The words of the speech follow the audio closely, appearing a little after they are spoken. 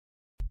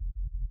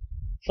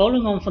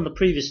Following on from the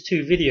previous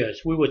two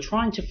videos, we were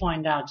trying to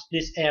find out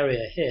this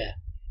area here,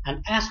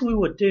 and as we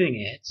were doing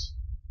it,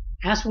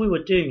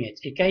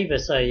 it gave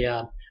us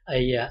a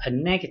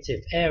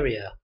negative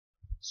area.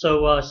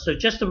 So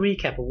just a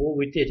recap of what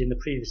we did in the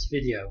previous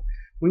video,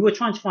 we were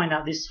trying to find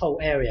out this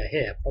whole area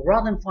here, but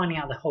rather than finding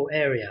out the whole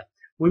area,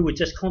 we would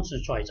just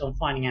concentrate on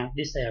finding out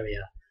this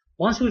area.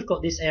 Once we've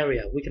got this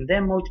area, we can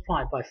then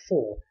multiply it by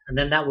 4, and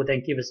then that would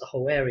then give us the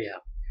whole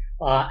area.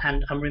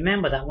 And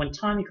remember that when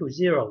time equals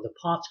 0, the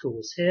particle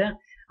was here,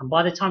 and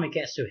by the time it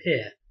gets to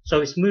here,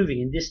 so it's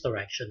moving in this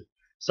direction.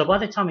 So by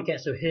the time it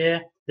gets to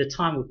here, the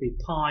time would be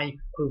pi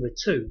over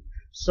 2.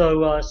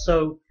 So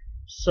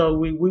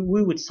we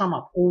would sum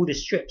up all the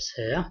strips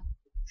here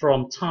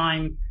from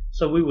time.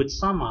 So we would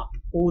sum up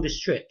all the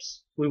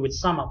strips. We would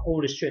sum up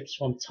all the strips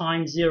from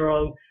time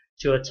 0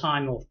 to a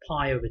time of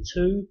pi over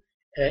 2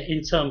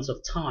 in terms of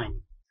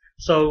time.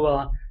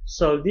 So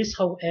this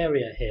whole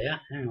area here,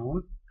 hang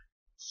on.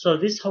 So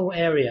this whole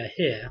area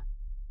here,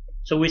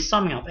 so we're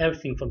summing up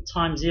everything from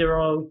time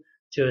 0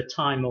 to a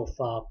time of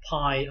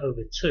pi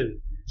over 2.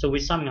 So we're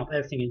summing up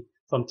everything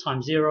from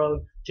time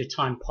 0 to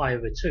time pi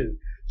over 2.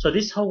 So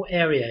this whole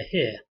area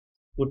here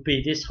would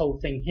be this whole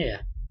thing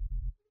here.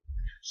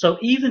 So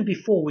even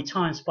before we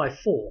times by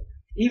 4,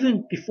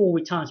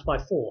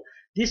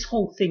 this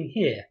whole thing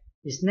here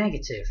is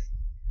negative.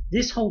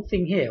 This whole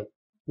thing here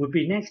would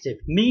be negative,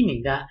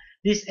 meaning that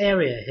this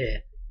area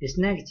here is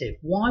negative.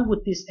 Why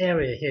would this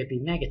area here be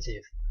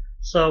negative?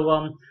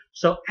 So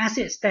as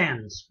it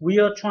stands, we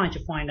are trying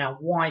to find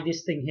out why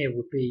this thing here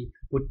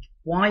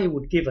why it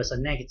would give us a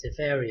negative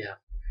area.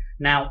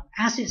 Now,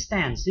 as it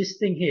stands, this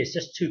thing here is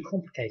just too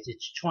complicated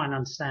to try and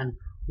understand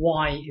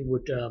why it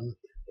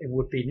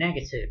would be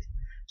negative.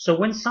 So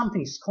when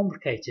something's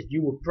complicated,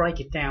 you would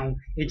break it down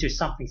into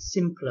something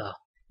simpler.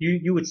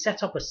 You would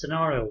set up a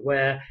scenario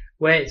where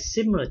it's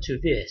similar to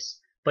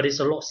this, but it's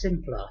a lot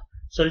simpler.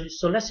 So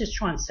let's just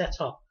try and set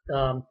up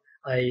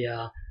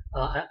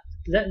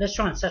let's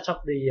try and set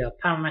up the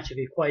parametric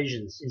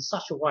equations in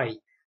such a way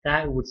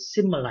that it would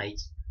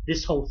simulate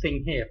this whole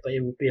thing here, but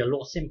it would be a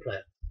lot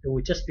simpler. It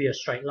would just be a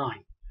straight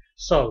line.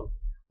 So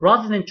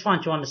rather than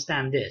trying to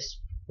understand this,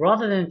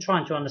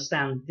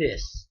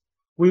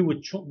 we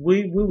would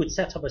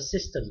set up a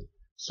system.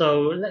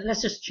 So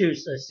let's just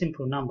choose a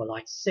simple number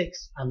like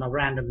 6 and a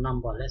random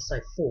number, let's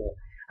say 4,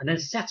 and then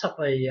set up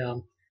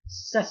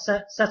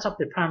set up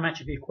the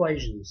parametric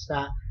equations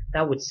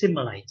that would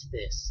simulate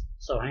this.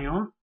 So hang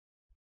on.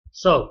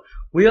 So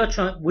we are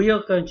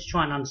going to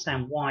try and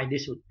understand why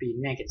this would be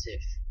negative.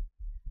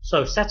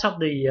 So set up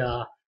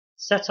the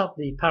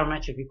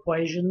parametric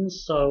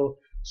equations. So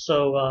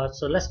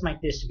let's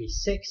make this to be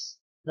 6.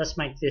 Let's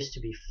make this to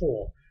be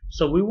 4.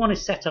 So we want to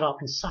set it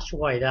up in such a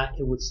way that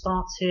it would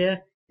start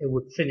here, it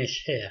would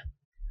finish here.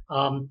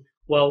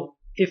 Well,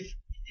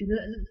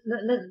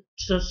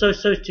 so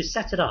to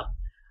set it up,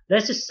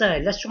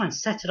 let's try and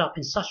set it up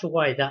in such a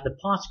way that the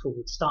particle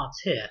would start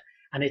here,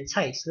 and it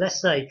takes,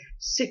 let's say,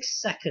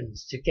 6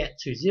 seconds to get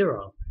to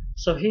 0.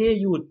 So here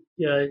you would,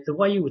 the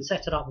way you would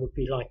set it up would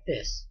be like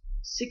this: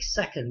 6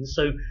 seconds.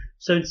 So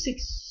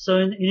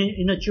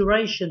in a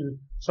duration,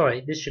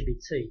 sorry, this should be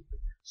t.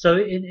 So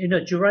in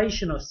a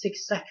duration of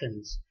 6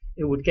 seconds,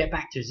 it would get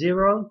back to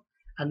 0,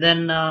 and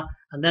then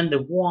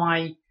the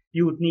y,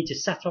 you would need to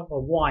set up a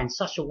y in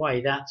such a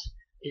way that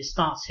it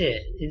starts here.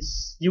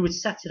 You would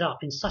set it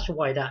up in such a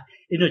way that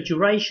in a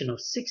duration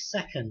of 6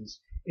 seconds,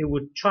 it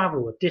would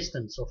travel a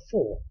distance of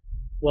 4.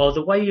 Well,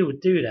 the way you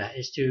would do that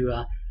is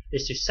to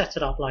set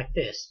it up like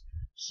this.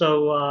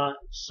 So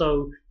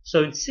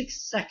in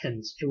 6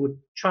 seconds, it would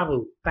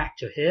travel back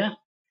to here,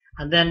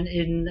 and then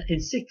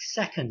in 6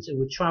 seconds, it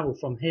would travel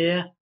from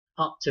here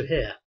up to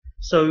here.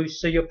 So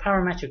your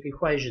parametric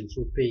equations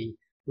would be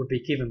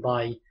given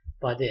by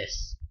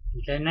this.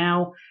 Okay,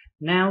 now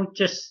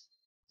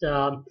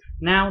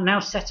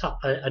set up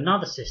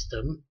another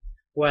system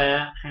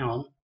where, hang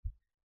on.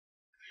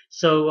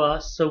 So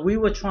we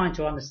were trying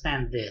to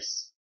understand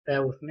this.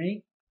 Bear with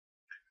me.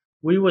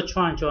 We were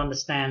trying to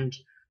understand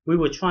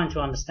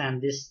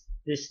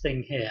this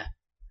thing here.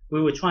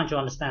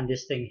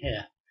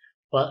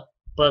 But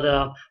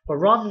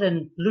rather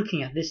than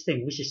looking at this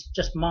thing, which is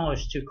just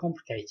miles too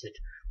complicated,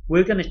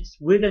 we're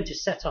going to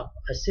set up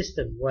a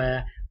system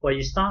where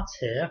you start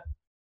here,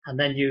 and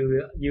then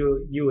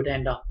you would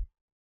end up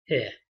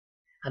here,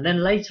 and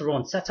then later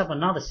on set up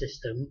another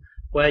system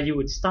where you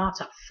would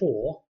start at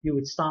 4, you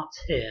would start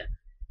here,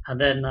 and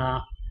then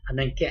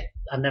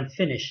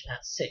finish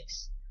at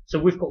 6. So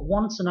we've got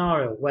one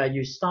scenario where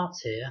you start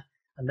here,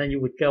 and then you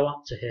would go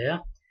up to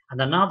here,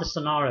 and another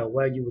scenario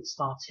where you would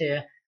start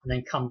here and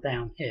then come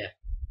down here.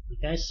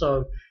 Okay,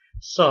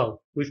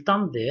 so we've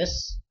done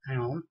this. Hang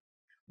on.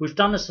 We've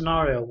done a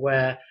scenario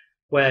where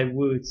we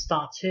would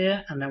start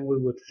here and then we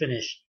would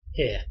finish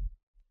here.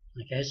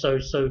 Okay, so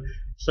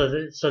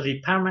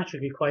the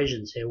parametric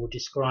equations here would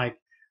describe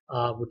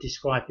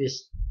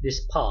this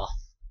path.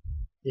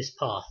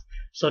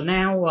 So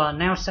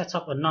now set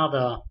up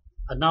another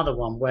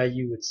one where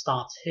you would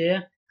start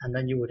here and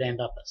then you would end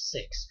up at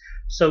 6.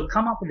 So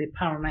come up with the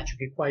parametric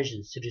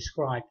equations to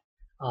describe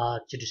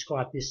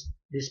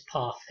this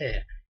path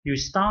here. You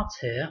start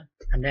here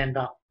and end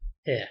up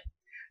here.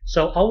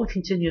 So I will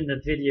continue in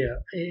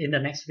the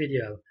next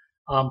video.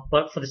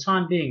 But for the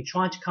time being,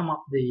 try to come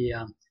up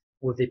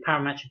with the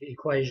parametric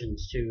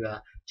equations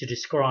to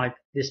describe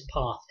this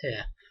path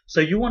here. So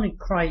you want to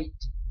create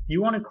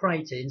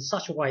it in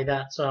such a way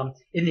that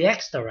in the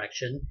x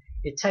direction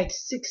it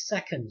takes 6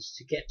 seconds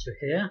to get to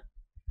here,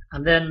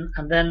 and then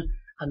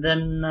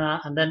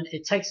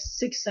it takes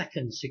 6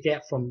 seconds to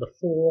get from the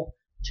 4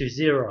 to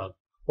 0.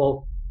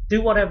 Well,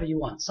 do whatever you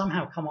want.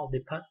 Somehow come up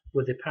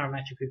with the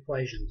parametric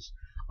equations.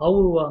 I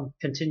will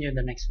continue in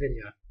the next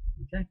video.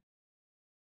 Okay.